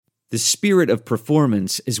The spirit of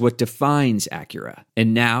performance is what defines Acura.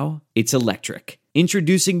 And now, it's electric.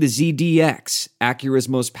 Introducing the ZDX, Acura's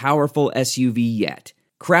most powerful SUV yet.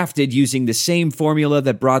 Crafted using the same formula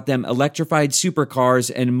that brought them electrified supercars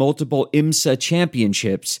and multiple IMSA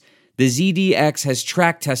championships, the ZDX has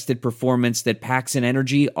track-tested performance that packs an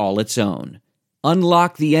energy all its own.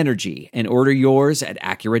 Unlock the energy and order yours at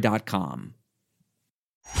Acura.com.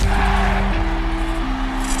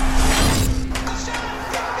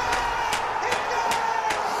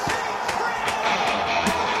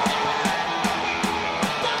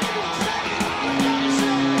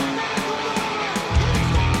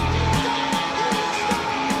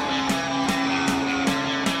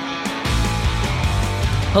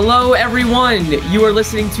 Hello, everyone. You are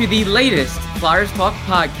listening to the latest Flyers Talk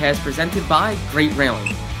podcast presented by Great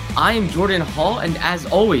Railing. I am Jordan Hall, and as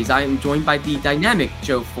always, I am joined by the dynamic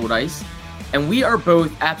Joe Fordyce, and we are both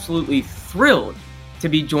absolutely thrilled to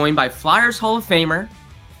be joined by Flyers Hall of Famer,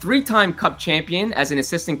 three-time Cup champion as an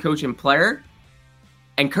assistant coach and player,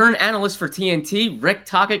 and current analyst for TNT, Rick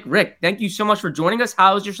Tocchet. Rick, thank you so much for joining us.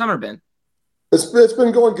 How has your summer been? It's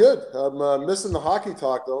been going good. I'm missing the hockey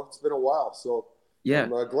talk, though. It's been a while, so yeah,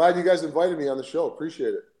 I'm glad you guys invited me on the show.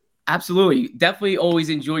 Appreciate it. Absolutely. Definitely always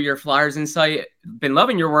enjoy your Flyers insight. Been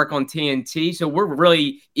loving your work on TNT. So we're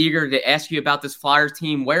really eager to ask you about this Flyers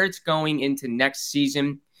team, where it's going into next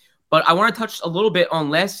season. But I want to touch a little bit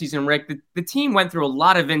on last season, Rick. The team went through a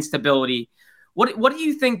lot of instability. What do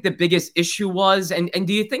you think the biggest issue was? And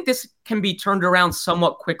do you think this can be turned around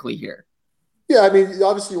somewhat quickly here? Yeah, I mean,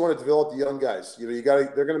 obviously you want to develop the young guys. You know,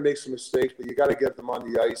 they're going to make some mistakes, but you got to get them on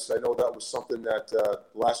the ice. I know that was something that the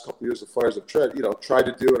last couple of years the Flyers have tried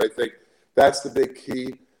to do, and I think that's the big key.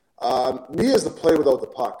 Me is the play without the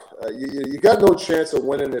puck. You got no chance of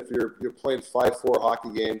winning if you're playing 5-4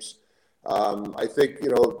 hockey games. I think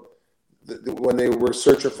when they were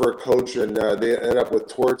searching for a coach and they ended up with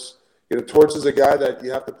Torts. Torts is a guy that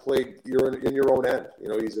you have to play. You're in your own end.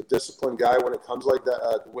 He's a disciplined guy when it comes like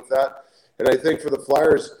that with that. And I think for the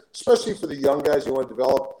Flyers, especially for the young guys you want to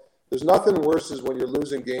develop, there's nothing worse is when you're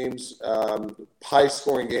losing games,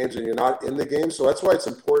 high-scoring games, and you're not in the game. So that's why it's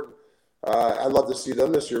important. I'd love to see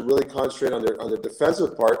them this year really concentrate on their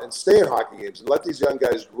defensive part and stay in hockey games and let these young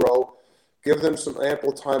guys grow, give them some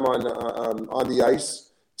ample time on the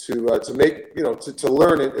ice to make to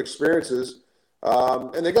learn experiences.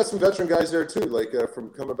 And they got some veteran guys there too, like from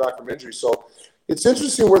coming back from injury. So it's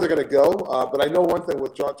interesting where they're going to go, but I know one thing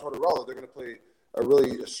with John Tortorella, they're going to play a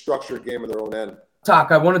really structured game in their own end.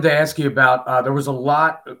 Talk, I wanted to ask you about, there was a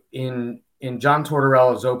lot in John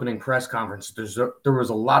Tortorella's opening press conference. There was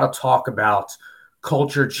a lot of talk about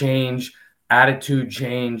culture change, attitude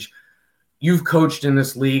change. You've coached in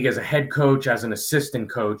this league as a head coach, as an assistant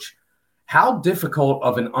coach. How difficult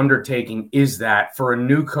of an undertaking is that for a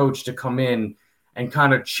new coach to come in and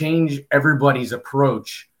kind of change everybody's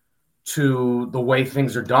approach to the way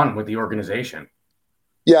things are done with the organization?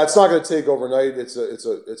 Yeah, it's not going to take overnight. It's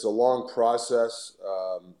a long process.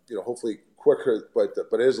 Hopefully quicker, but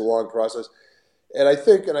it is a long process. And I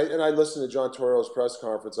think, and I listened to John Tortorella's press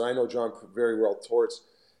conference, and I know John very well. Torts,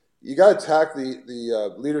 you got to attack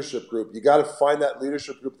the leadership group. You got to find that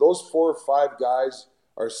leadership group. Those 4 or 5 guys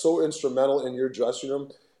are so instrumental in your dressing room.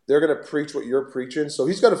 They're going to preach what you're preaching. So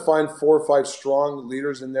he's got to find 4 or 5 strong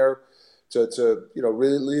leaders in there to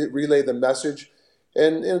really relay the message.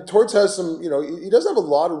 And Torts has some, he doesn't have a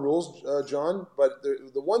lot of rules, John, but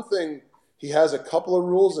the one thing, he has a couple of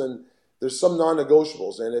rules, and there's some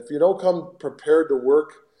non-negotiables. And if you don't come prepared to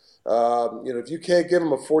work, if you can't give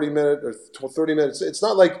him a 40-minute or 30 minutes, it's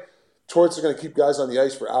not like Torts is going to keep guys on the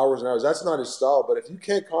ice for hours and hours. That's not his style. But if you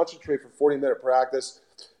can't concentrate for 40-minute practice,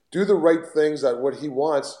 do the right things that what he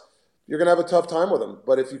wants, you're going to have a tough time with him.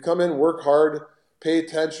 But if you come in, work hard, pay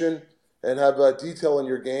attention, and have detail in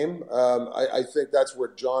your game, I think that's where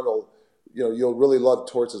John will, you'll really love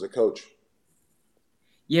Torts as a coach.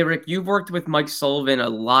 Yeah, Rick, you've worked with Mike Sullivan a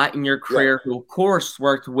lot in your career, who of course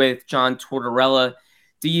worked with John Tortorella.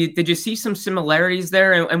 Did you see some similarities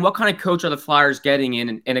there? And what kind of coach are the Flyers getting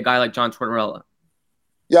in a guy like John Tortorella?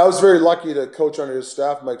 Yeah, I was very lucky to coach under his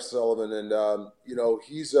staff, Mike Sullivan, and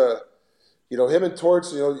he's him and Torts.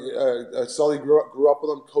 Sully grew up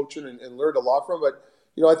with him, coaching and learned a lot from him. But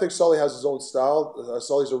I think Sully has his own style.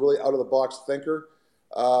 Sully's a really out of the box thinker.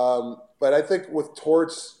 But I think with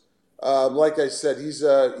Torts, like I said,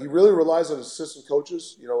 he really relies on assistant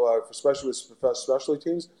coaches. Especially with specialty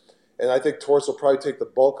teams. And I think Torts will probably take the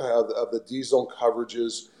bulk of the D zone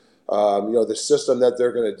coverages. The system that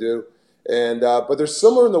they're going to do. And but they're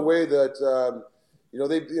similar in the way that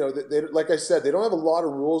they like I said, they don't have a lot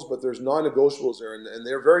of rules, but there's non-negotiables there, and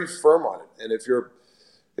they're very firm on it. And if you're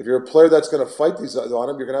if you're a player that's going to fight these on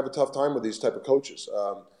him, you're going to have a tough time with these type of coaches.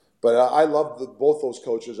 But I love both those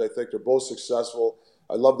coaches. I think they're both successful.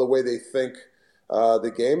 I love the way they think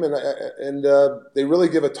the game, and they really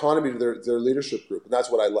give autonomy to their leadership group, and that's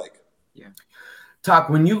what I like. Yeah, Talk,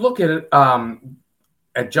 when you look at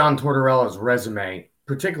John Tortorella's resume,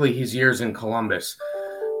 particularly his years in Columbus,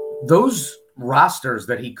 those rosters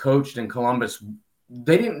that he coached in Columbus,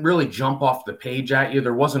 they didn't really jump off the page at you.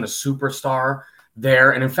 There wasn't a superstar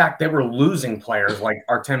there. And in fact, they were losing players like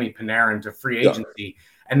Artemi Panarin to free agency,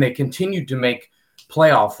 and they continued to make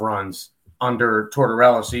playoff runs under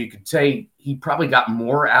Tortorella. So you could say he probably got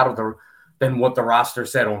more out of than what the roster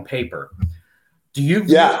said on paper. Do you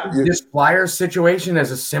view this Flyers situation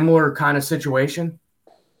as a similar kind of situation?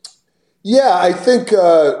 Yeah, I think,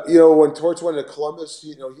 when Torts went to Columbus,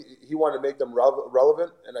 he wanted to make them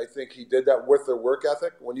relevant, and I think he did that with their work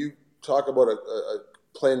ethic. When you talk about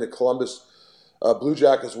playing the Columbus Blue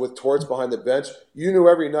Jackets with Torts behind the bench, you knew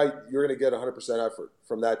every night you're going to get 100% effort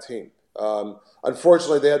from that team.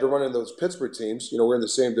 Unfortunately, they had to run into those Pittsburgh teams. We're in the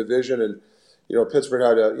same division, and Pittsburgh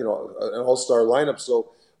had an all-star lineup,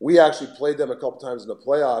 so we actually played them a couple times in the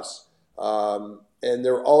playoffs. And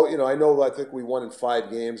they're all, I think we won in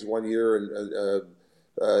 5 games one year, and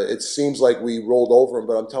it seems like we rolled over them.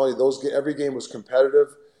 But I'm telling you, every game was competitive.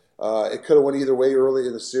 It could have went either way early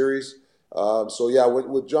in the series.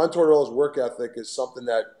 With John Tortorella's work ethic is something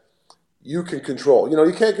that you can control.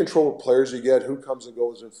 You can't control what players you get, who comes and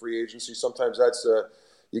goes in free agency. Sometimes that's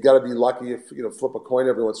you got to be lucky if flip a coin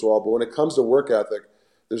every once in a while. But when it comes to work ethic,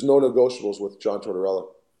 there's no negotiables with John Tortorella.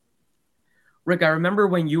 Rick, I remember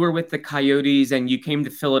when you were with the Coyotes and you came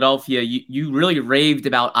to Philadelphia, you really raved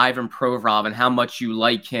about Ivan Provorov and how much you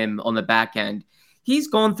like him on the back end. He's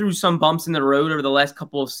gone through some bumps in the road over the last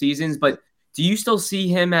couple of seasons, but do you still see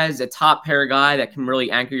him as a top pair guy that can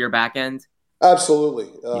really anchor your back end? Absolutely.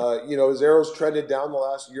 His arrow's trended down the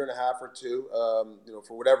last year and a half or two.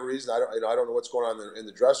 For whatever reason, I don't know what's going on in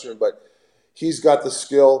the dressing room, but he's got the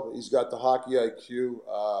skill, he's got the hockey IQ.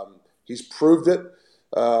 He's proved it.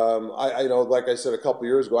 Like I said a couple of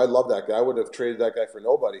years ago, I love that guy. I would have traded that guy for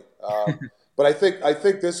nobody. But I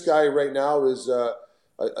think this guy right now is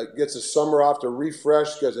gets a summer off to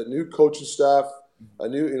refresh. Gets a new coaching staff, a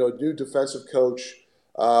new defensive coach,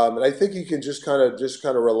 and I think he can just kind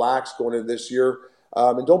of relax going into this year,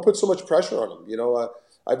 and don't put so much pressure on him.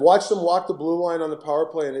 I've watched him walk the blue line on the power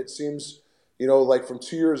play, and it seems like from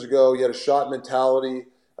 2 years ago, he had a shot mentality.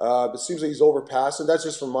 It seems like he's overpassing. That's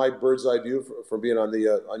just from my bird's eye view from being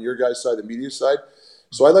on your guys' side, the media side.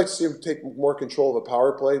 So I'd like to see him take more control of a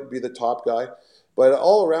power play, be the top guy. But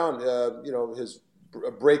all around, his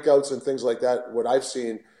breakouts and things like that, what I've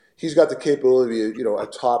seen, he's got the capability of, a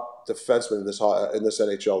top defenseman in this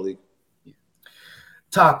NHL league.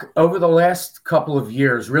 Talk, over the last couple of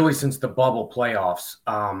years, really since the bubble playoffs,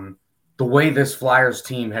 the way this Flyers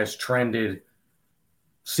team has trended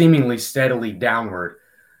seemingly steadily downward,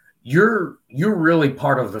 you're really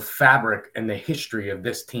part of the fabric and the history of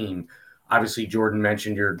this team. Obviously, Jordan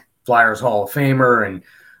mentioned your Flyers Hall of Famer and a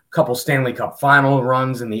couple Stanley Cup final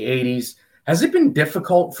runs in the 80s. Has it been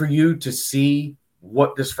difficult for you to see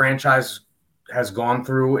what this franchise has gone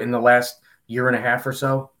through in the last year and a half or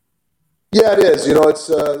so? Yeah, it is. It's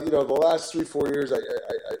the last 3-4 years.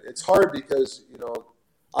 It's hard because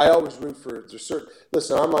I always root for certain.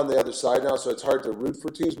 Listen, I'm on the other side now, so it's hard to root for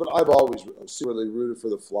teams. But I've always secretly rooted for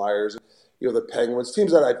the Flyers, the Penguins,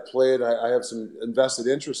 teams that I've played. I have some invested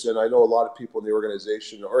interest in. I know a lot of people in the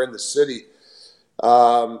organization or in the city.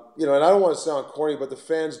 And I don't want to sound corny, but the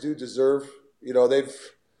fans do deserve.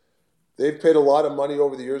 They've paid a lot of money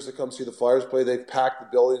over the years to come see the Flyers play. They've packed the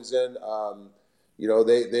buildings in.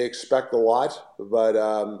 They expect a lot, but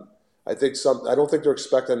I don't think they're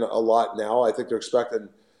expecting a lot now. I think they're expecting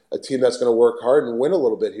a team that's going to work hard and win a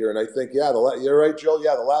little bit here. And I think, you're right, Jill.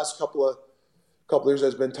 Yeah, the last couple of years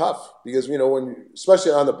has been tough because when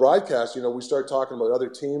especially on the broadcast, we start talking about other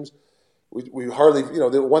teams. We hardly,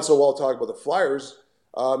 once in a while talk about the Flyers,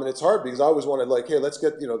 and it's hard because I always wanted hey, let's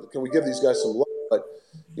get, can we give these guys some love? But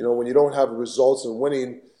when you don't have results and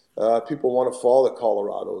winning, people want to follow the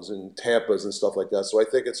Colorados and Tampas and stuff like that. So I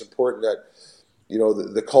think it's important that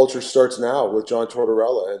the culture starts now with John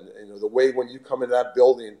Tortorella, and the way when you come into that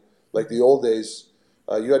building, like the old days,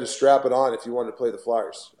 you had to strap it on if you wanted to play the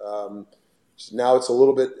Flyers. Now it's a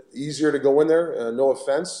little bit easier to go in there, no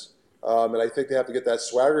offense, and I think they have to get that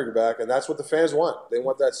swagger back, and that's what the fans want. They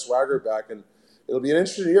want that swagger back, and it'll be an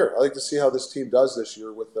interesting year. I like to see how this team does this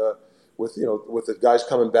year with the guys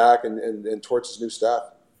coming back and Torts' new staff.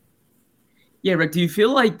 Yeah, Rick, do you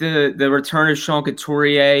feel like the return of Sean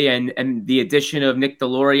Couturier and the addition of Nick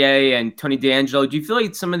Delorier and Tony DeAngelo, do you feel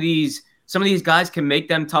like some of these guys can make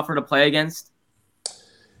them tougher to play against?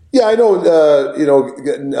 Yeah, I know.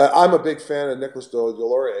 I'm a big fan of Nicholas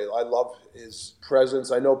Delorier. I love his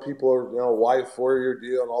presence. I know people are, why a 4-year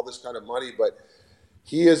deal and all this kind of money, but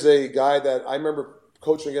he is a guy that I remember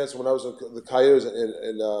coaching against when I was in the Coyotes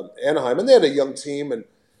in Anaheim, and they had a young team, and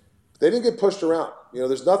they didn't get pushed around.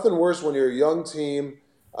 There's nothing worse when you're a young team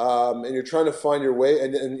and you're trying to find your way,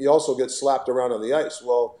 and you also get slapped around on the ice.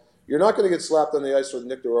 Well, you're not going to get slapped on the ice with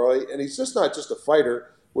Nick Delorier, and he's just not just a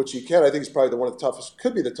fighter, which he can. I think he's probably one of the toughest,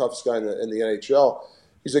 could be the toughest guy in the NHL.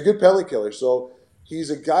 He's a good penalty killer, so he's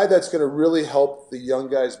a guy that's going to really help the young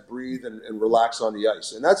guys breathe and relax on the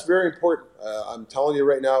ice, and that's very important. I'm telling you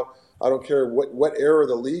right now, I don't care what era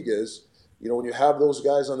the league is. When you have those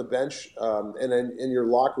guys on the bench and in your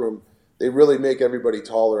locker room, they really make everybody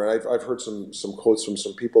taller. And I've heard some quotes from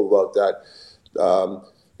some people about that.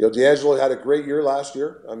 DeAngelo had a great year last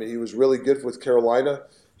year. I mean, he was really good with Carolina.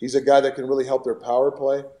 He's a guy that can really help their power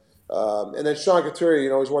play. And then Sean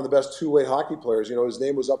Couturier, he's one of the best two-way hockey players. His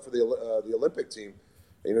name was up for the Olympic team.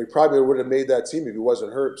 He probably would have made that team if he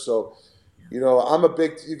wasn't hurt. So, you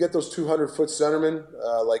get those 200-foot centermen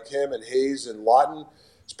like him and Hayes and Lawton.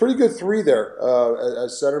 It's a pretty good three there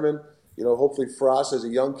as centermen. Hopefully Frost, as a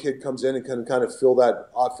young kid, comes in and can kind of fill that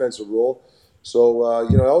offensive role. So,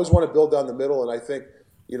 I always want to build down the middle, and I think,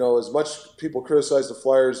 as much people criticize the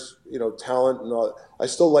Flyers, talent and all, I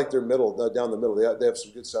still like their middle, down the middle. They have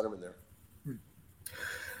some good centermen there.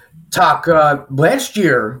 Talk, last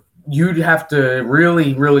year, you'd have to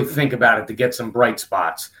really, really think about it to get some bright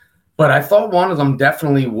spots. But I thought one of them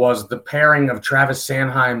definitely was the pairing of Travis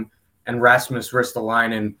Sanheim and Rasmus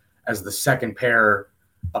Ristolainen as the second pair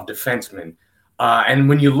of defensemen. And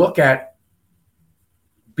when you look at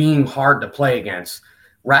being hard to play against,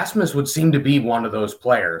 Rasmus would seem to be one of those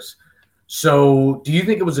players. So do you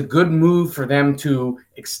think it was a good move for them to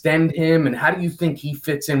extend him? And how do you think he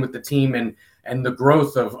fits in with the team and the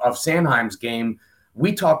growth of Sanheim's game?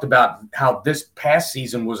 We talked about how this past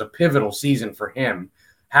season was a pivotal season for him,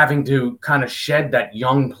 having to kind of shed that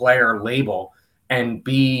young player label and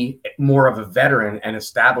be more of a veteran and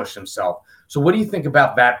establish himself. So what do you think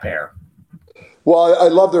about that pair? Well, I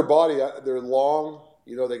love their body. They're long.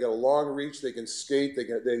 They got a long reach. They can skate.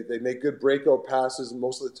 They make good breakout passes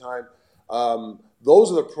most of the time.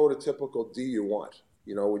 Those are the prototypical D you want.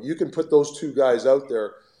 When you can put those two guys out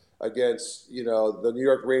there against, the New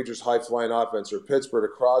York Rangers high-flying offense or Pittsburgh or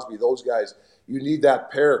Crosby, those guys, you need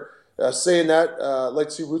that pair. Saying that,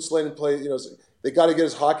 let's see Ristolainen play. They got to get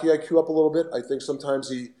his hockey IQ up a little bit. I think sometimes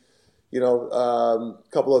he,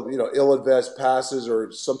 couple of, ill-advised passes,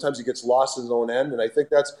 or sometimes he gets lost in his own end. And I think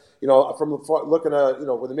that's, from looking at,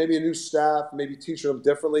 with maybe a new staff, maybe teaching him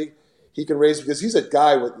differently, he can raise, because he's a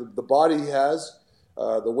guy with the body he has,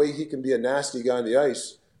 the way he can be a nasty guy on the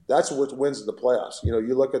ice. That's what wins in the playoffs.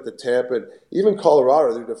 You look at the Tampa, and even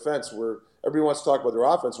Colorado, their defense, where everyone wants to talk about their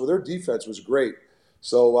offense. Well, their defense was great.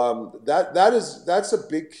 So that's a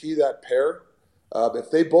big key, that pair.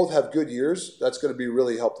 If they both have good years, that's going to be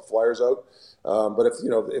really help the Flyers out. But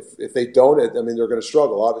if they don't, they're going to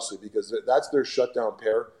struggle, obviously, because that's their shutdown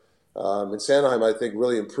pair. And Sanheim, I think,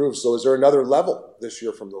 really improved. So is there another level this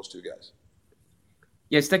year from those two guys?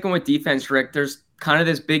 Yeah, sticking with defense, Rick, there's kind of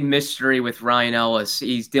this big mystery with Ryan Ellis.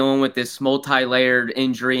 He's dealing with this multi-layered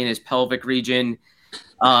injury in his pelvic region.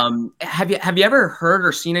 Have you ever heard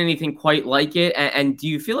or seen anything quite like it? And do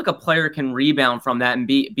you feel like a player can rebound from that and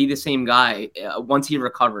be the same guy once he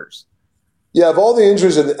recovers? Yeah, of all the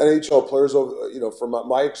injuries in the NHL players, from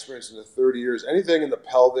my experience in the 30 years, anything in the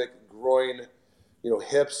pelvic, groin,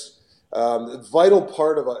 hips, vital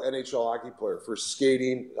part of an NHL hockey player for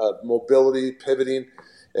skating, mobility, pivoting,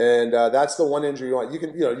 and that's the one injury you want. You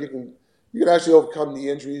can actually overcome knee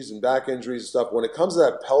injuries and back injuries and stuff. When it comes to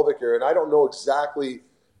that pelvic area, and I don't know exactly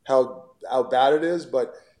how bad it is,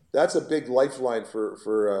 but that's a big lifeline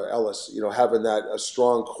for Ellis. Having a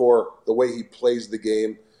strong core, the way he plays the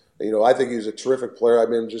game. I think he's a terrific player. I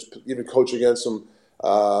mean, just even coaching against him,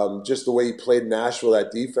 just the way he played in Nashville,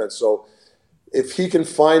 that defense. So if he can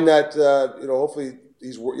find that, hopefully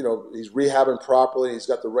he's rehabbing properly. He's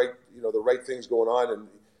got the right things going on, and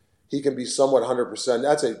he can be somewhat 100%.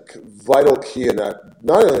 That's a vital key in that,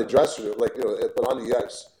 not only in the dressing room, but on the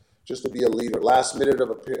ice, just to be a leader. Last minute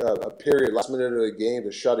of a period, last minute of a game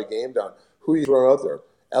to shut a game down. Who are you throwing out there?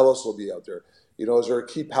 Ellis will be out there. Is there a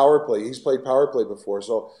key power play? He's played power play before.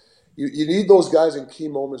 So you need those guys in key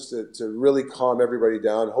moments to really calm everybody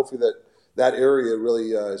down. Hopefully that area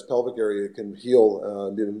really, his pelvic area, can heal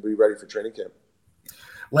and be ready for training camp.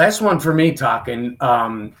 Last one for me, talking.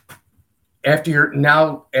 After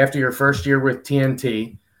your first year with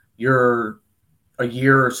TNT, you're a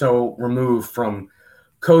year or so removed from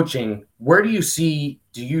coaching. Where do you see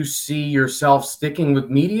yourself sticking with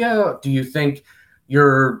media? Do you think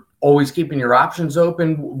you're always keeping your options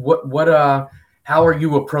open? How are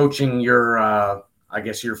you approaching your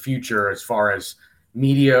your future as far as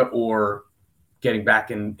media or getting back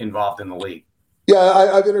involved in the league? Yeah,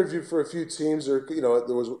 I've interviewed for a few teams. Or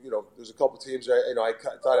there's a couple teams. I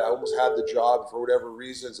thought I almost had the job for whatever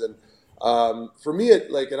reasons. And for me,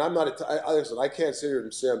 and I'm not. Listen, I can't sit here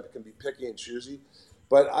and say I can be picky and choosy,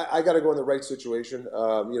 but I got to go in the right situation.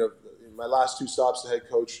 My last two stops, the head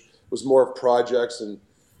coach was more of projects and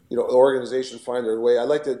the organization find their way. I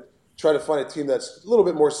like to try to find a team that's a little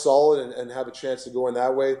bit more solid and have a chance to go in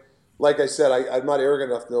that way. Like I said, I'm not arrogant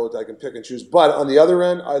enough to know that I can pick and choose. But on the other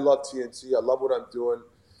end, I love TNT. I love what I'm doing.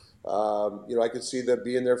 I could see them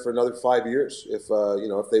being there for another 5 years if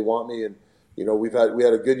they want me. And we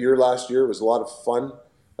had a good year last year. It was a lot of fun.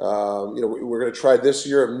 We're going to try this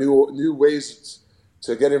year of new ways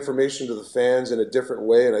to get information to the fans in a different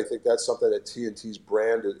way. And I think that's something that TNT's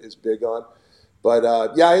brand is big on. But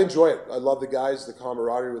I enjoy it. I love the guys, the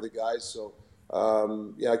camaraderie with the guys. So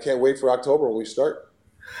I can't wait for October when we start.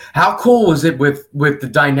 How cool was it with the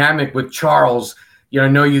dynamic with Charles? I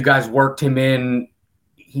know you guys worked him in.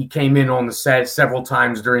 He came in on the set several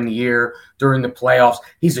times during the year, during the playoffs.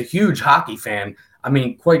 He's a huge hockey fan. I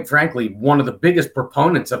mean, quite frankly, one of the biggest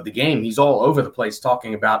proponents of the game. He's all over the place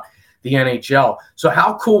talking about the NHL. So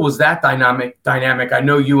how cool was that dynamic? I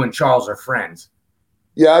know you and Charles are friends.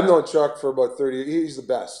 Yeah, I've known Chuck for about 30 years. He's the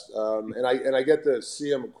best. And I get to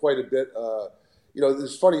see him quite a bit.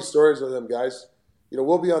 There's funny stories with him, guys.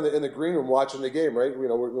 We'll be in the green room watching the game, right? We're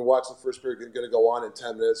going to watch the first period, going to go on in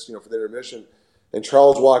 10 minutes, for the intermission. And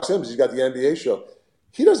Charles walks in because he's got the NBA show.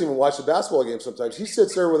 He doesn't even watch the basketball game sometimes. He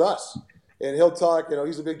sits there with us, and he'll talk.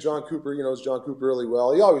 He's a big John Cooper. Knows John Cooper really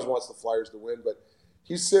well. He always wants the Flyers to win, but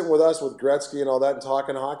he's sitting with us with Gretzky and all that and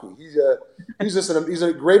talking hockey. He's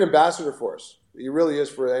a great ambassador for us. He really is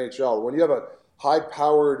for the NHL. When you have a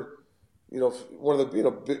high-powered, one of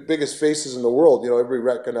the biggest faces in the world, everybody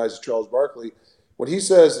recognizes Charles Barkley. When he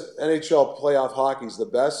says NHL playoff hockey is the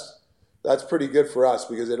best, that's pretty good for us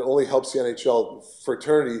because it only helps the NHL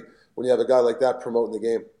fraternity when you have a guy like that promoting the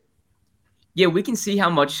game. Yeah, we can see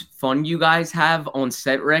how much fun you guys have on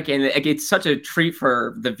set, Rick, and it's such a treat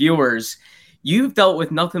for the viewers. You've dealt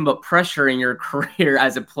with nothing but pressure in your career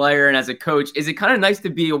as a player and as a coach. Is it kind of nice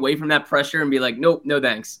to be away from that pressure and be like, nope, no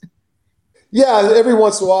thanks? Yeah, every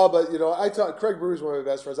once in a while, but Craig Brewer's one of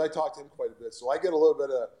my best friends. I talk to him quite a bit, so I get a little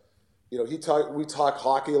bit of we talk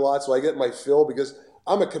hockey a lot, so I get my fill because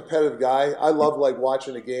I'm a competitive guy. I love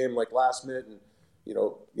watching a game last minute and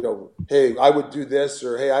hey, I would do this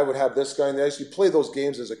or hey, I would have this guy in the ice. You play those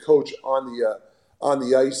games as a coach on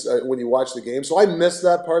the ice when you watch the game. So I miss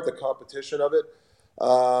that part, the competition of it.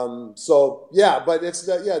 But it's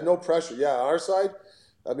that no pressure. Yeah, on our side,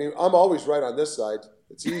 I mean, I'm always right on this side.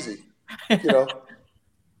 It's easy.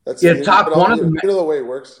 That's Top one of the way it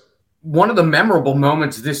works. One of the memorable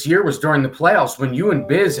moments this year was during the playoffs when you and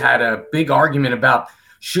Biz had a big argument about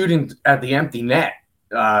shooting at the empty net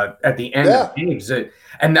at the end of games.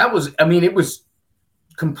 And that was, it was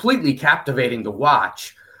completely captivating to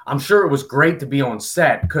watch. I'm sure it was great to be on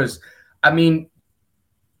set because,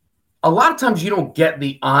 a lot of times you don't get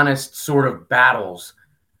the honest sort of battles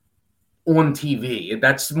on TV.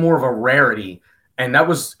 That's more of a rarity. And that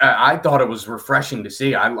was, I thought it was refreshing to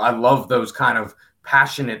see. I love those kind of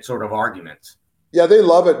passionate sort of arguments. Yeah, they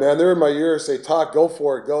love it, man. They're in my ear, say, talk, go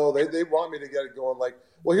for it, go. They want me to get it going.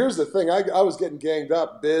 Well, here's the thing. I was getting ganged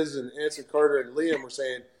up. Biz and Anson Carter and Liam were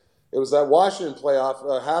saying it was that Washington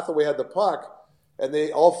playoff. Hathaway had the puck, and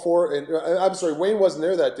they all four – and I'm sorry, Wayne wasn't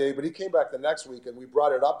there that day, but he came back the next week, and we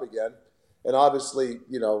brought it up again. And obviously,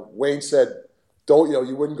 Wayne said, don't,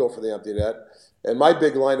 you wouldn't go for the empty net. And my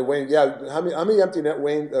big line to Wayne, how many empty net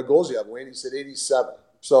goals you have, Wayne? He said 87.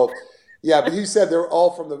 So – yeah, but he said they're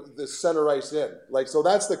all from the center ice in. So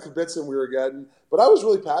that's the convincing we were getting. But I was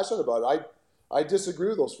really passionate about it. I disagree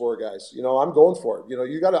with those four guys. I'm going for it.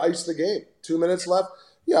 You got to ice the game. 2 minutes left.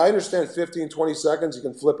 Yeah, I understand 15, 20 seconds, you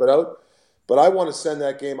can flip it out. But I want to send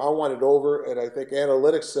that game. I want it over. And I think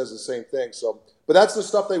analytics says the same thing. But that's the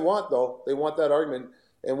stuff they want, though. They want that argument.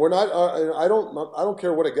 And we're not. I don't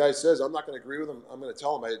care what a guy says. I'm not going to agree with him. I'm going to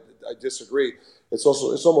tell him I disagree. It's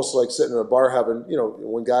almost like sitting in a bar having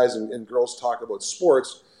when guys and girls talk about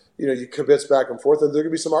sports. You convince back and forth, and there are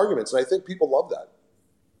going to be some arguments. And I think people love that.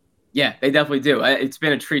 Yeah, they definitely do. It's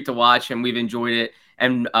been a treat to watch, and we've enjoyed it.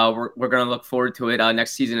 And we're going to look forward to it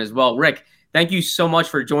next season as well. Rick, thank you so much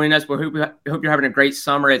for joining us. We hope you're having a great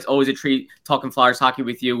summer. It's always a treat talking Flyers hockey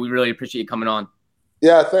with you. We really appreciate you coming on.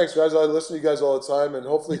 Yeah, thanks, guys. I listen to you guys all the time, and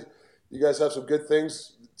hopefully you guys have some good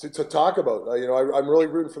things to talk about. I'm really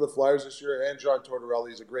rooting for the Flyers this year, and John Tortorella.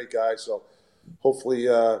 He's a great guy, so hopefully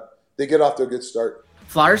they get off to a good start.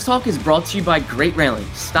 Flyers Talk is brought to you by Great Railing.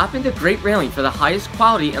 Stop into Great Railing for the highest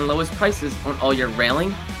quality and lowest prices on all your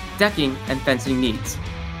railing, decking, and fencing needs.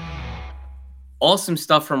 Awesome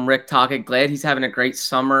stuff from Rick Tocchet. Glad he's having a great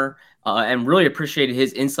summer and really appreciated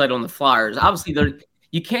his insight on the Flyers. Obviously,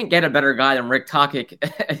 you can't get a better guy than Rick Tocchet,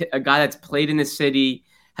 a guy that's played in the city,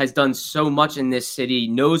 has done so much in this city,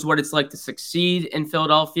 knows what it's like to succeed in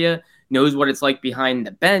Philadelphia, knows what it's like behind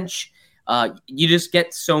the bench. You just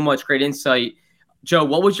get so much great insight. Joe,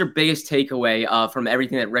 what was your biggest takeaway from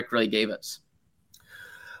everything that Rick really gave us?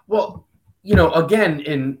 Well, again,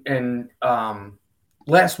 in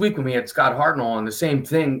last week when we had Scott Hartnell on, the same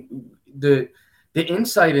thing, the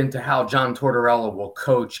insight into how John Tortorella will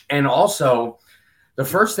coach. And also the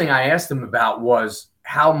first thing I asked him about was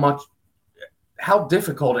how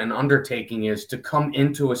difficult an undertaking is to come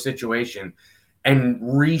into a situation and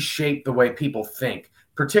reshape the way people think,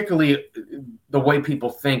 particularly the way people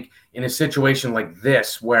think in a situation like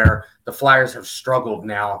this, where the Flyers have struggled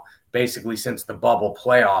now basically since the bubble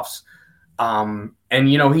playoffs. And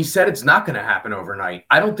he said it's not going to happen overnight.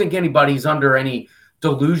 I don't think anybody's under any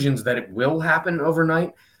delusions that it will happen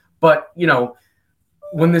overnight. But,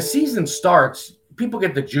 when the season starts, people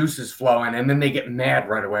get the juices flowing and then they get mad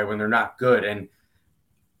right away when they're not good. And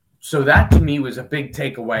so that to me was a big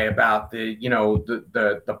takeaway about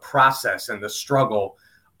the process and the struggle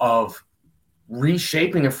of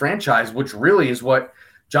reshaping a franchise, which really is what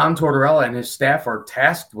John Tortorella and his staff are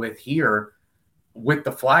tasked with here with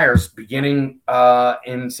the Flyers beginning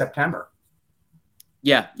in September.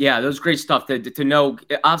 Yeah, that was great stuff to know.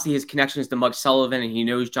 Obviously, his connections to Mike Sullivan, and he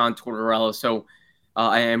knows John Tortorella. So,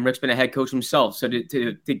 and Rick's been a head coach himself. So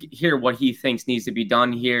to hear what he thinks needs to be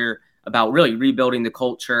done here about really rebuilding the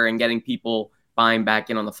culture and getting people buying back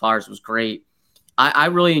in on the Flyers was great. I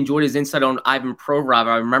really enjoyed his insight on Ivan Provorov.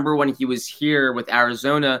 I remember when he was here with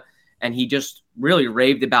Arizona, and he just really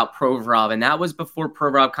raved about Provorov. And that was before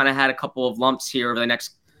Provorov kind of had a couple of lumps here over the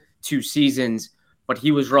next 2 seasons. But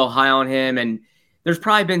he was real high on him. And there's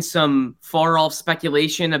probably been some far-off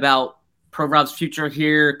speculation about Provorov's future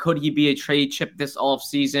here. Could he be a trade chip this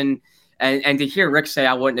offseason? And to hear Rick say,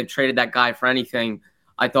 I wouldn't have traded that guy for anything,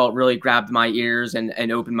 I thought really grabbed my ears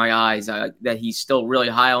and opened my eyes that he's still really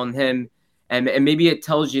high on him. And maybe it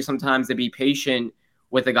tells you sometimes to be patient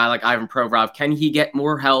with a guy like Ivan Provorov. Can he get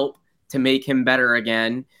more help to make him better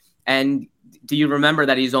again? And do you remember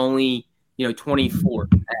that he's only, 24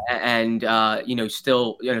 and,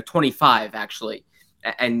 still, 25 actually,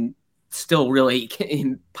 and still really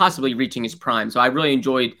possibly reaching his prime. So I really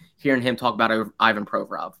enjoyed hearing him talk about Ivan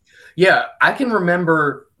Provorov. Yeah, I can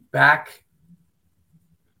remember back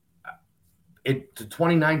the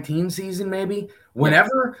 2019 season, maybe,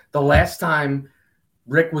 whenever the last time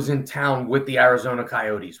Rick was in town with the Arizona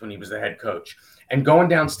Coyotes when he was the head coach, and going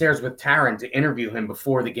downstairs with Taran to interview him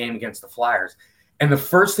before the game against the Flyers. And the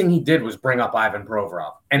first thing he did was bring up Ivan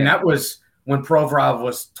Provorov. And that was when Provorov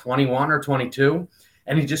was 21 or 22.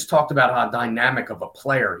 And he just talked about how dynamic of a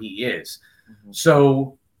player he is. Mm-hmm.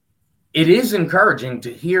 So it is encouraging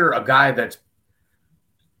to hear a guy that's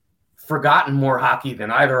forgotten more hockey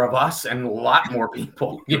than either of us and a lot more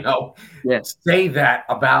people, say that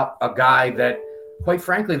about a guy that, quite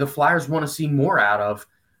frankly, the Flyers want to see more out of.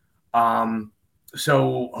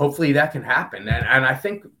 So hopefully that can happen. And I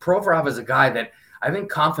think Provorov is a guy that I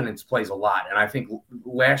think confidence plays a lot. And I think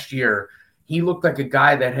last year he looked like a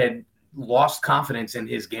guy that had lost confidence in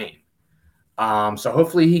his game. So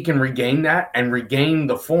hopefully he can regain that and regain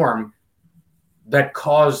the form that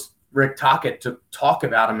caused Rick Tocchet to talk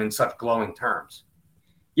about him in such glowing terms.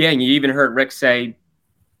 Yeah, and you even heard Rick say,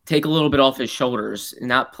 take a little bit off his shoulders and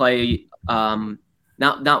not play,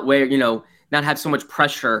 not wear, not have so much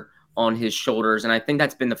pressure on his shoulders. And I think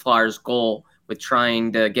that's been the Flyers' goal with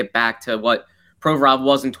trying to get back to what Provorov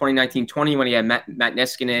was in 2019-20 when he had Matt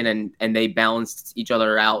Niskanen and they balanced each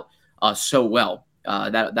other out so well.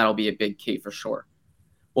 That'll be a big key for sure.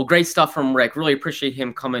 Well, great stuff from Rick. Really appreciate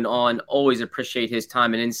him coming on. Always appreciate his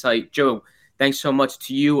time and insight. Joe, thanks so much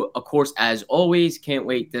to you. Of course, as always, can't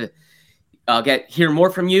wait to hear more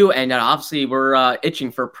from you. And obviously, we're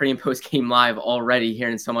itching for pre- and post-game live already,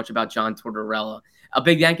 hearing so much about John Tortorella. A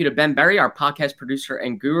big thank you to Ben Berry, our podcast producer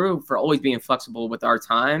and guru, for always being flexible with our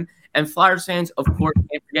time. And Flyers fans, of course,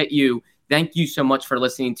 can't forget you. Thank you so much for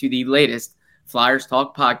listening to the latest Flyers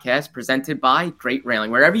Talk podcast presented by Great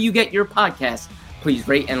Railing. Wherever you get your podcasts, Please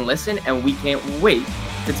rate and listen, and we can't wait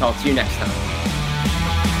to talk to you next time.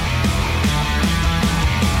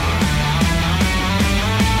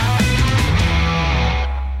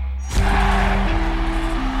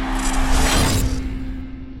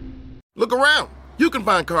 Look around. You can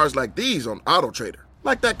find cars like these on AutoTrader,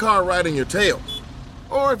 like that car riding your tail.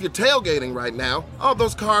 Or if you're tailgating right now, all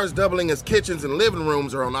those cars doubling as kitchens and living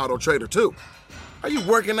rooms are on AutoTrader too. Are you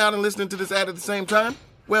working out and listening to this ad at the same time?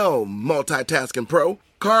 Well, multitasking pro,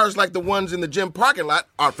 cars like the ones in the gym parking lot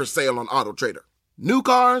are for sale on AutoTrader. New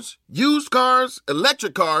cars, used cars,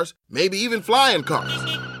 electric cars, maybe even flying cars.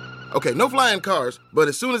 Okay, no flying cars, but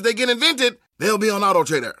as soon as they get invented, they'll be on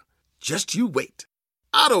AutoTrader. Just you wait.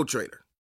 AutoTrader.